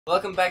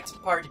Welcome back to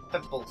Party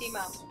Pimples.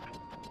 GMO.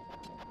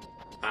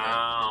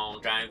 Oh,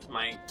 guys,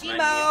 my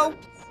GMO.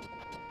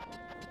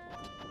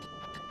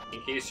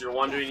 In case you're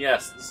wondering,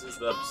 yes, this is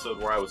the episode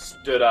where I was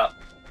stood up.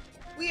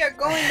 We are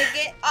going to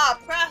get a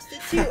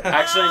prostitute.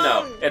 Actually,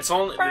 no.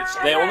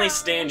 They only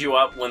stand you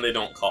up when they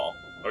don't call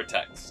or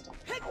text.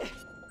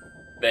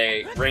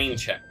 They rain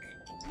check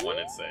when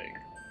it's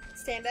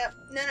Stand up.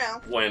 No.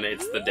 when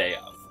it's the day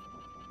of.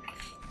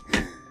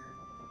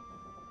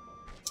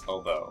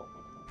 Although,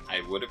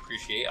 I would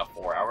appreciate a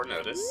 4-hour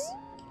notice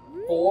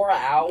 4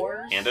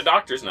 hours? and a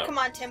doctor's note. Come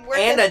on, Tim. Work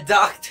And a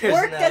doctor's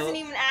work note. doesn't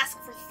even ask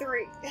for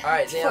 3.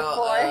 Alright, For Danielle,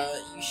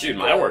 4. you should Dude,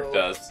 go. my work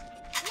does.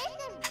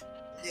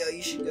 Yeah,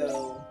 you should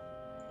go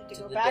You have to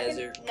to go the back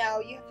desert. No,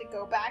 you have to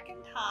go back in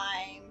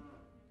time.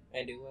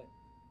 and do what?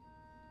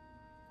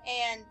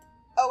 And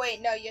oh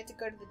wait, no, you have to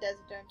go to the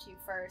desert, don't you?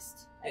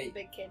 First, as Hey. a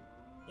big kid.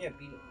 Yeah,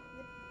 beat it.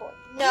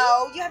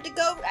 No, you have to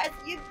go. As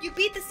you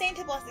beat the same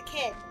temple as a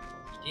kid.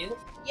 You?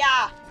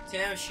 Yeah.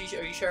 Sam,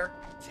 are you sure?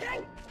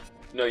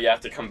 No, you have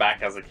to come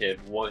back as a kid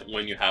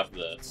when you have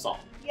the song.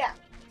 Yeah.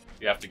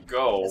 You have to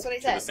go That's what I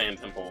to the said. Sand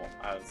Temple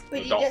as But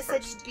an you adult just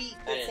first. said you beat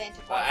the same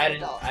temple I as an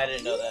didn't. adult. I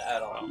didn't know that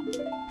at all.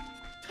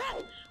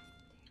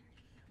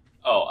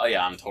 Oh,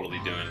 yeah, I'm totally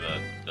doing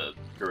the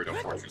Gerudo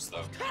Fortress,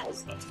 though.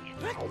 That's me.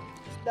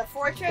 The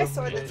fortress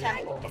or the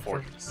temple? The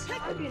fortress.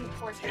 I'm doing the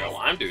fortress. No,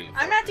 I'm doing the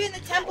I'm not doing the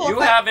temple. You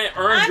but- haven't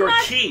earned I'm your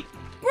not- keep!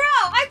 Bro,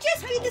 I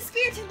just beat the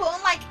spirit temple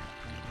in like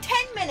 10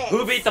 minutes.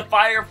 Who beat the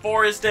Fire,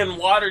 Forest, and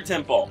Water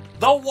Temple?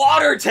 The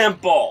Water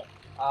Temple!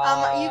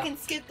 You can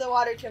skip the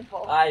water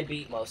temple. I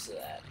beat most of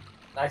that.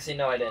 Actually,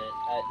 no, I didn't.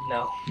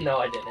 No,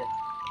 I didn't.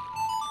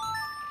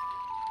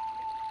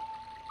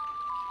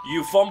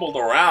 You fumbled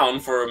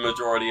around for a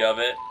majority of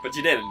it, but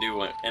you didn't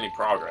do any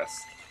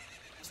progress.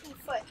 It's my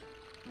foot.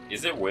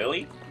 Is it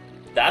really?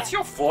 That's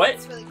your foot?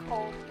 It's really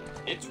cold.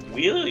 It's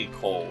really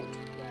cold.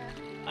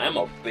 Yeah. I'm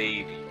a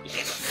baby.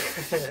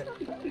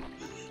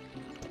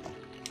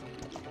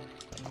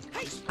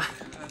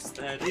 Just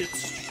that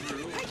it's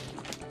true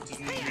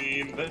doesn't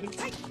mean that it's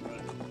right.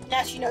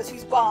 Now she knows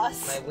who's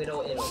boss. My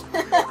widow ill.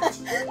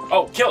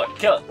 Oh, kill it,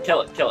 kill it,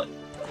 kill it, kill it.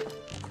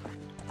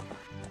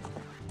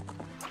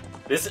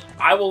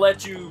 I will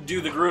let you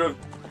do the Gerudo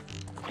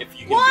if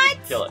you can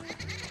kill it.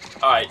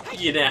 Alright,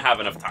 you didn't have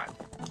enough time.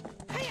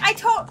 But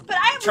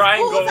I have Try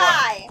a and go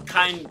bullseye.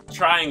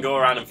 try and go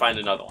around and find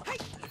another one.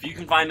 If you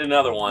can find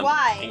another one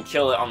Why? and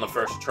kill it on the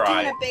first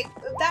try.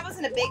 That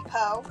wasn't a big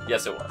Poe.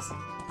 Yes, it was.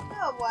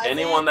 No, it wasn't.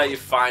 Anyone that you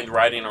find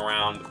riding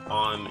around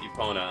on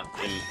Epona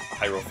in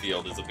Hyrule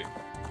Field is a big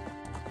one.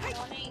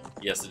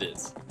 Yes, it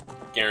is.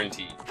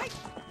 Guaranteed.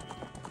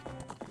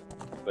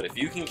 But if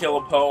you can kill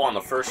a Poe on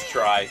the first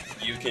try,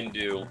 you can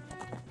do...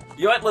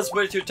 You know what? Let's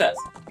put it to a test.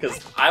 Because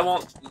I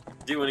won't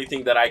do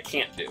anything that I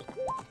can't do.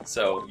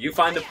 So, you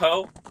find a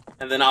Poe,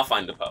 and then I'll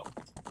find a Poe.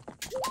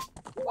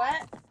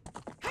 What?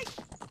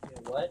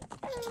 What?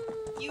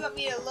 You want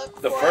me to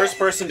look The for first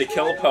person to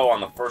kill a Poe on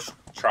the first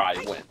try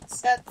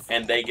wins. That's...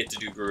 And they get to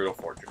do Gerudo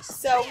Fortress.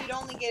 So we'd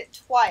only get it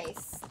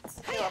twice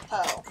to kill a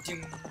Poe.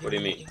 What do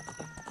you mean?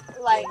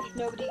 Like,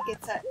 nobody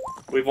gets a...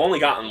 We've only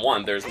gotten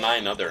one. There's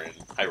 9 other in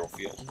Hyrule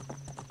Field.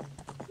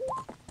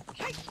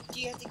 Do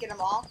you have to get them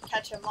all?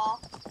 Catch them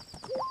all?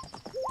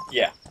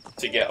 Yeah,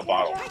 to get a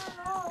bottle.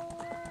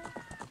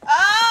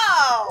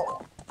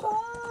 Oh!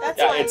 That's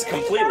Yeah, why it's I-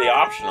 completely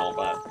optional,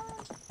 but...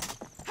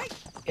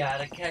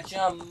 Gotta catch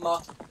 'em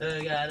all.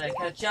 Gotta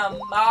catch 'em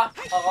all.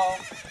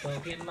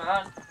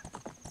 Pokemon.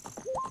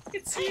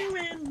 It's you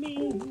and me.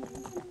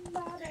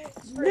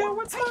 No,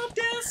 it's my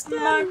destiny.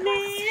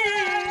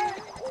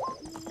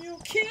 You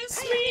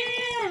kiss me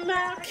and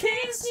I'll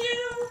kiss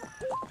you.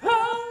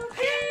 Pokemon.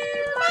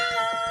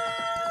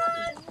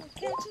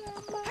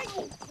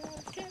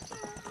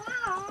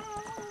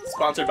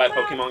 Sponsored by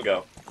Pokemon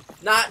Go.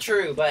 Not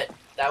true, but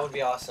that would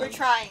be awesome. We're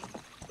trying.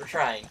 We're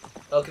trying.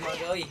 Pokemon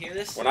Go, you hear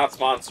this? We're not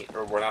sponsored,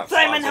 or we're not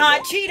Flamin' sponsored, hot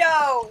but-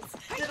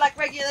 Cheetos! They're like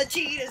regular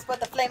Cheetos, but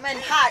they're flamin'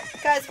 hot.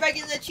 Cause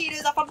regular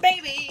Cheetos are for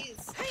babies.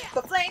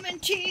 But flamin'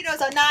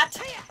 Cheetos are not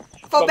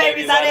for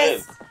babies, that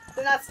is.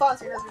 They're not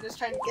sponsoring us, we're just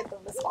trying to get them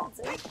to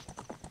sponsor.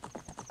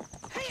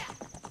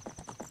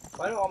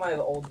 Why do all my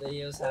old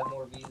videos have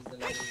more views than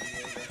my new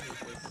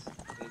videos?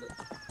 I hate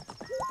this.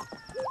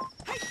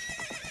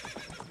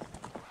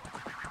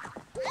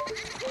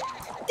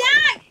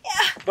 Dang!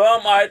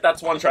 Boom, alright,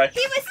 that's one try.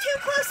 He was too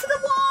close to the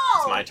It's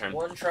wall! my turn.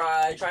 One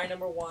try, try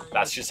number 1.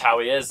 That's just how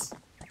he is.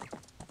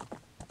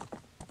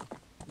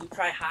 You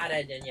try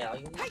harder, Danielle.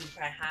 You need to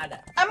try harder.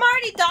 I'm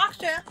already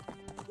doctor.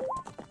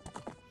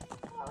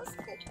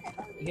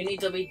 You need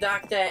to be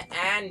doctor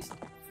and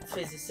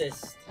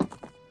physicist.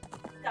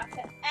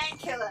 Doctor and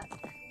killer.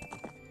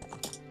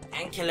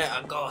 And killer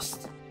a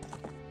ghost.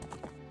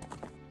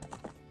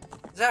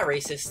 Is that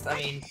racist? I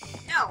mean,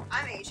 No,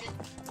 I'm Asian,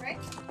 right?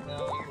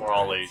 no. We're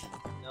all Asian.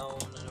 No,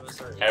 none of us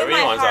are.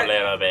 Everyone's a heart.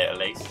 little bit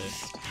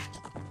racist.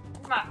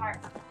 In my heart.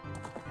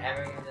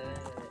 Everyone.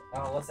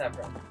 Oh, what's that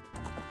from?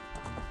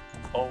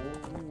 Oh,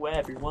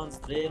 everyone's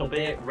a little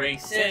bit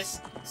racist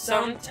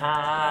sometimes.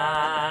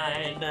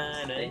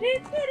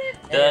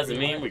 Doesn't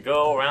mean we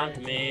go around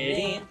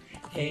committing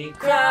hate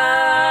crimes.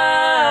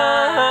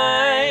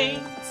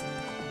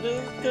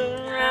 Look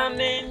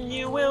around and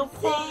you will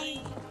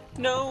find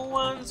no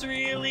one's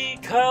really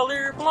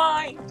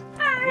colorblind.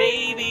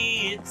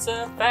 Maybe it's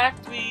a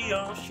fact we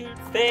all should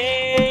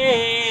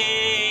face.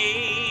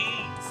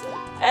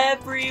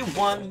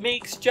 Everyone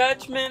makes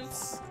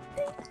judgments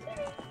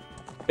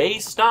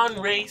based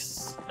on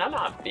race.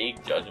 Not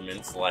big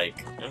judgments like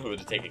who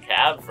to take a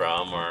cab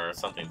from or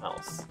something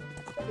else.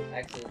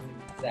 Actually,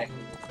 exactly.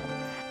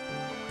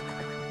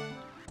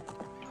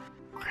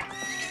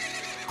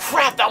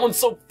 Crap, that one's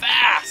so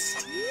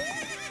fast!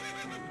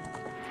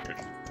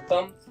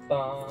 Bum,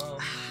 bum,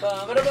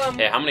 bum, bum.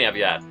 Hey, how many have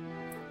you had?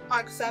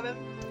 Like 7.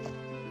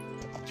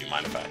 Do you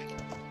mind if I?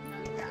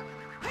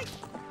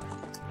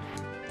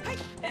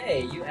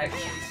 Hey, you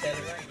actually said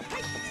it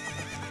right.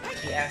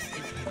 He asked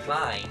if you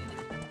mind,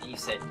 and you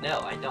said, no,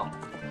 I don't.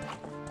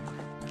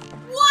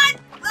 What?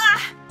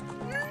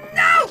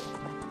 No!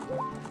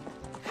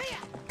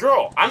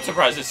 Girl, I'm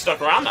surprised it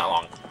stuck around that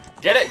long.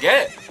 Get it,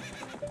 get it!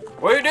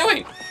 What are you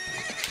doing?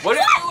 What are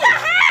you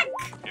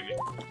doing?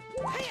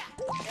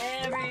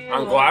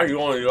 I'm glad you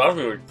only left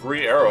me with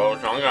 3 arrows,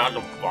 so I'm gonna have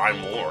to buy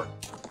more.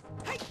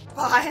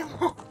 Buy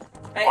more?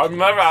 Hey, I've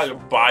never had to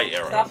buy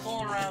arrows. stop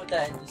fooling around with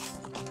that and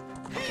just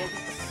get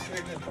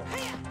straight to the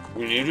point.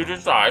 We need to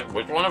decide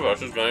which one of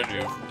us is gonna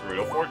do through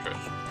the fortress.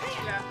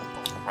 Yeah.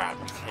 Crap,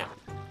 we can't.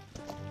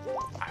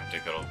 I have to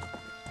go.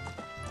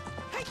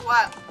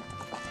 What?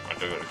 I have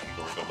to go to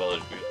Kikorico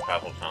Village because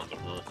Castle Town's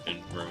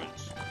in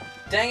ruins.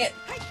 Dang it.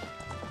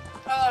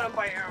 Oh, don't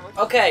buy arrows.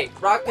 Okay,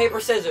 rock, paper,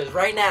 scissors,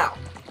 right now.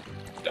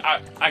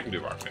 I can do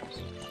rock, paper,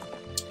 scissors.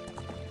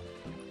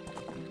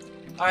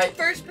 Alright,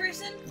 First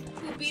person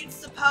who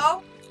beats the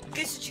Poe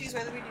gets to choose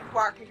whether we do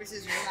rock, paper,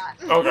 scissors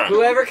or not. Okay.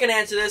 whoever can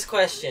answer this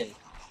question.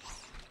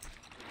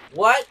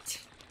 What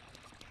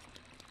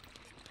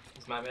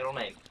is my middle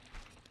name?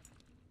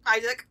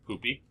 Isaac.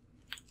 Poopy.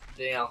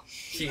 Danielle.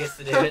 She gets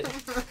to do it.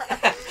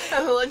 That's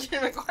a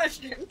legitimate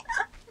question.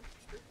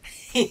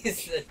 He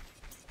said,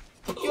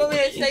 You want me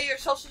to say your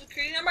social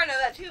security number? I know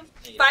that too.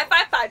 Yeah.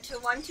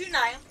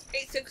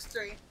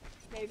 555-2129-863.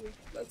 Maybe.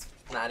 That's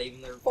not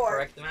even the 4.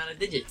 correct amount of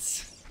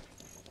digits.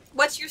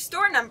 What's your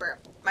store number?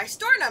 My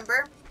store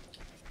number?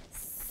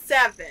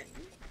 7.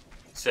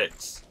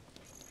 6.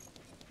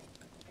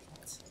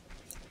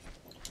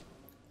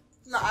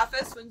 In the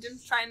office when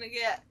Jim's trying to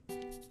get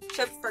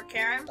chips for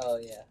Karen. Oh,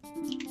 yeah.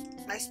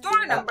 My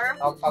store number?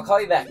 I'll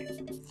call you back.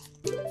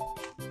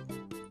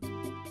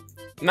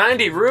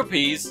 90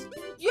 rupees?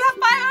 You have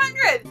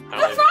 500! Oh,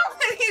 What's wrong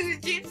with you, you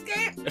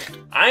cheapskate?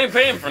 I ain't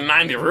paying for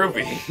 90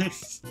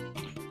 rupees.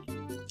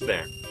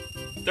 There.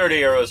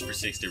 30 arrows for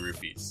 60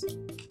 rupees.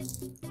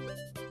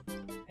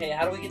 Hey,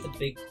 how do we get the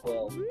big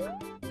quill?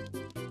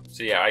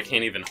 So yeah, I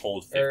can't even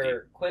hold 50.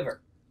 Or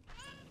quiver.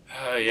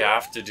 You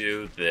have to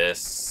do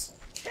this.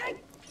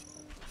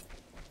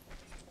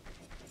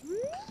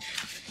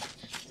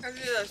 I'll do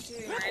those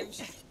shooting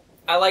range.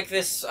 I like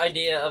this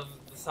idea of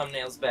the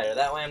thumbnails better.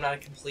 That way I'm not a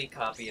complete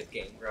copy of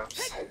Game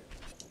Grumps.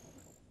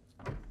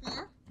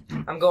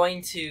 I'm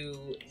going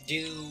to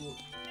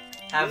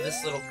have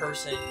this little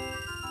person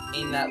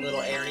in that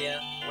little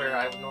area where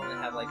I would normally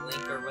have like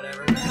Link or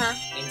whatever,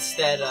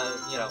 instead of,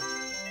 so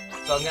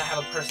I'm gonna have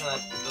a person that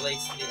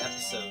relates to the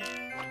episode.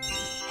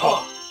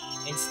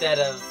 Instead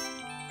of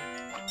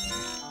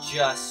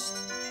just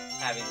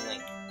having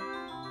Link.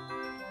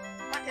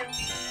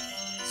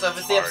 So if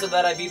it's the episode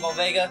that I beat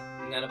Volvega,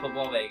 I'm gonna put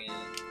Volvega in it.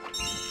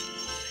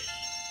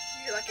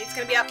 You're lucky it's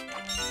gonna be up.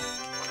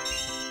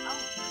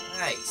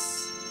 Nice.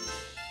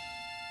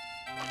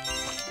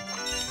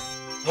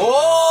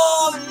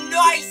 Oh,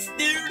 nice,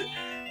 dude!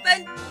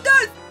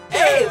 Fantastic!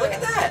 Hey, look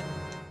at that!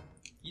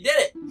 You did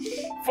it!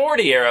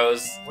 40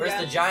 arrows. Where's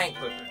the giant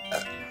quiver?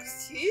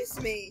 Excuse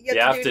me. You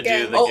have to do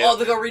again. the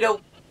The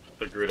Gerudo.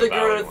 The The Gerudo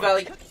Gerudo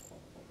Valley.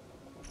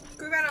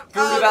 Gerudo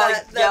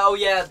Gerudo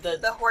Valley.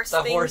 The horse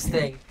the thing. horse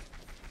thing.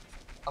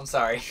 I'm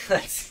sorry. You're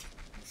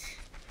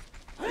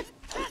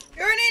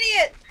an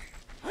idiot!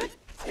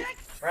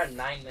 We're at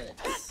 9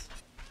 minutes.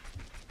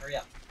 Hurry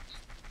up.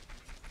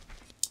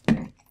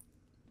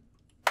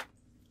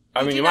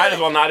 I mean, you might as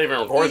well not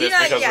even record this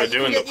because we're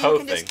doing the Poe You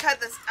can thing. just cut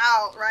this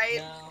out, right?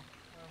 No, I'm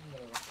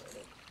gonna record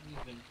it.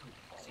 You've been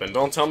Then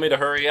don't tell me to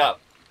hurry up.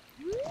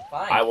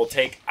 fine. I will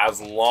take as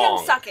long.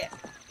 Tim, suck it.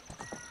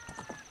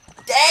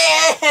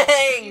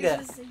 Dang! You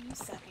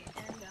suck it.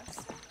 And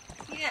us.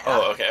 Yeah.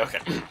 Oh, okay, okay.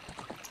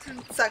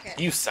 Tim, suck it.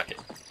 You suck it.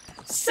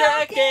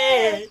 Suck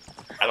it!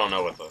 I don't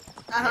know what the.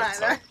 I don't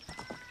either.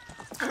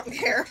 I don't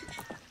care.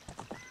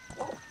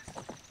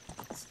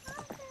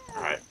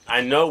 Alright.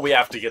 I know we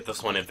have to get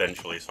this one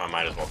eventually, so I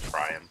might as well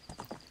try him.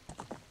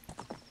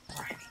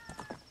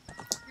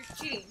 You're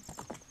cheating.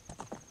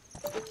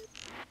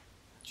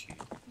 Gee.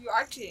 You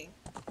are cheating.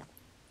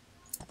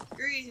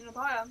 You're using the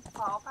bottom.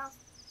 Fall pass.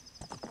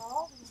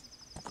 Fall.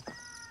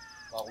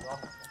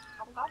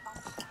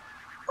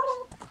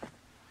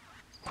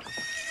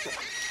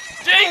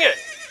 Dang it!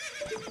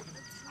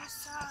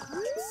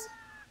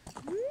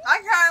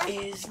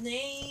 Okay. His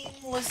name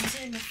was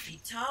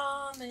Timothy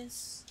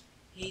Thomas.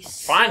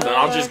 Fine, then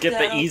I'll just get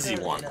the easy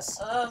ones.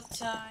 Are you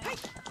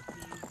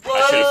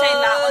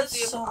saying that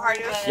one's the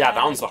hardest? Yeah,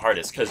 that one's the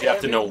hardest because you have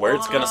to know where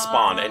it's gonna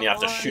spawn and you have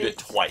to shoot it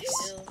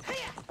twice.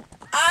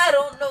 I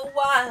don't know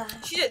why.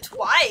 Shoot it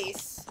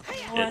twice.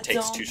 It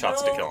takes 2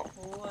 shots to kill him.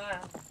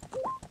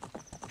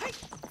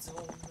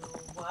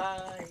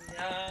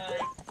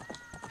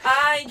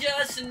 I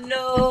just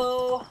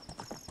know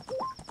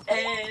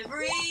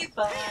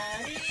everybody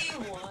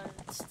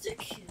wants to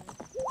kill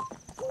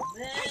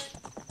me.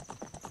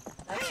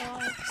 That's all I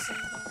have to say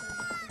about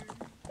that.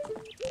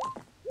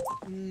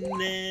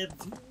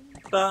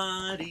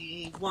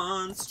 Everybody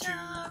wants to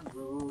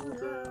rule the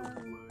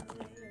world.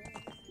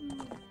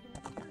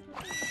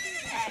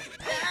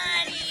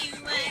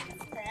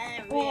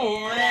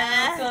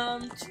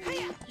 Welcome to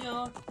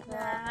your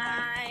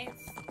life.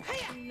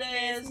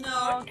 There's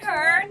no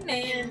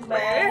turning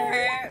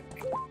back.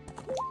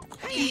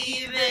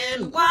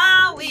 Even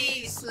while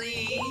we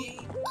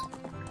sleep.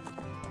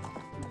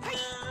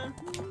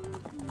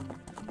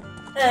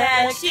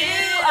 That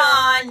you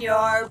on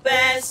your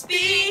best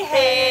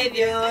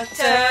behavior.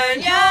 Turn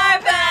your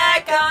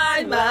back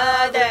on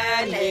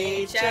Mother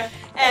Nature.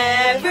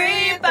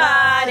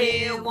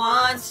 Everybody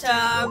wants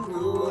to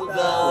rule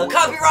the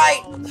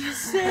copyright.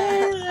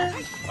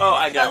 Oh,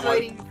 I I got was one.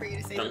 waiting for you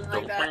to say something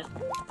like that.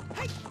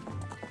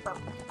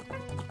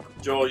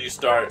 Joel, you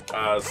start.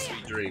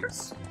 Sweet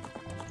dreams.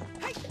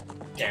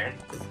 Darn,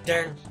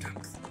 darn, darn,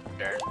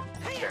 darn,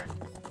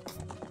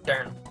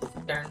 darn,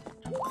 darn,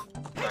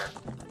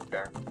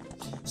 darn.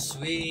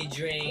 Sweet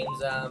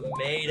dreams are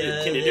made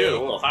of. Can you do it a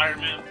little higher,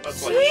 man?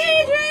 That's like.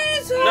 Sweet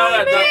dreams are No, you don't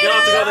have to go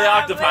to the made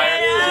octave.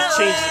 Just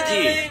change the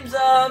key. dreams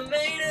are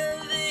made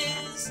of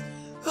this.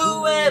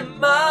 Who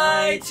am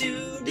I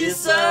to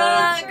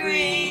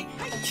disagree?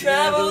 I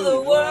travel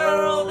the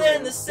world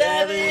and the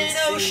 7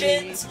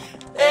 oceans.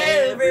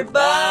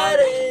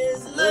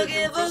 Everybody's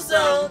looking for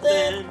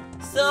something.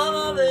 Some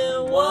of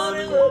them want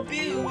to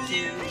abuse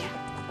you.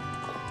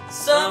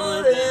 Some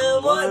of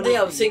them want.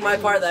 Damn, sing my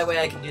part that way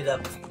I can do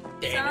that.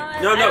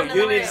 Darn. No,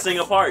 you need to sing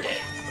a part. I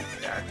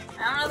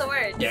don't know the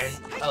words. Darn.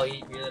 Oh,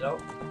 you really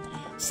don't?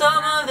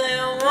 Some of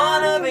them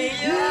want to be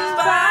used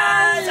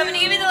by. Somebody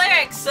give me the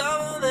lyrics.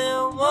 Some of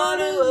them want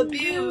to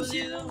abuse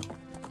you.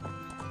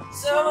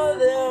 Some of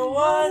them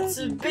want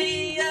to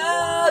be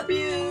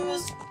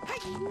abused.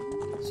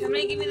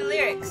 Somebody give me the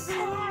lyrics.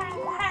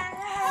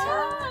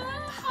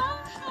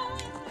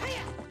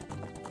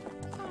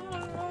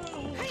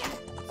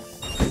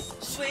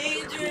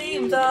 Sweet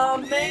dreams are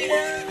made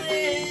of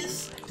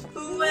this.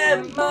 Who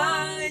am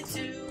I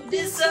to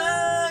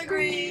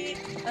disagree?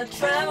 I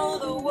travel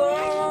the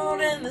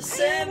world and the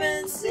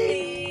 7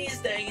 seas.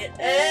 Dang it,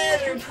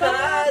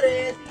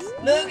 everybody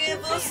looking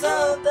for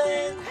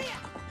something.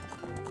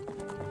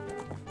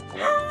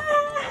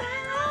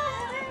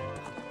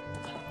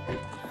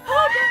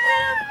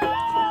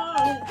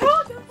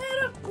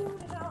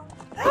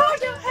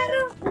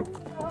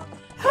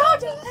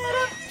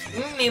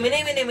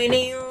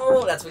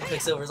 That's when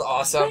Quicksilver's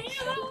awesome.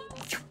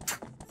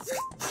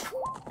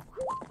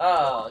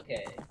 Oh,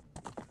 okay.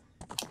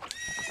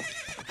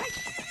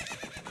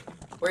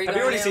 Where are you Have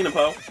you going already now? seen a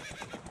Poe?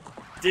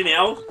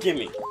 Danielle, give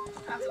me.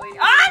 I was waiting.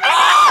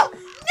 Oh,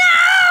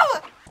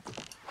 no!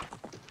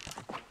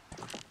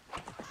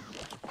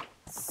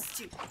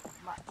 Stupid.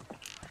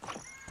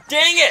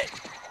 Dang it!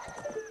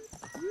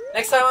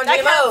 Next time on That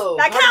GMO, counts.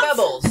 That Honey counts.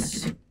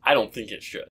 Bubbles. I don't think it should.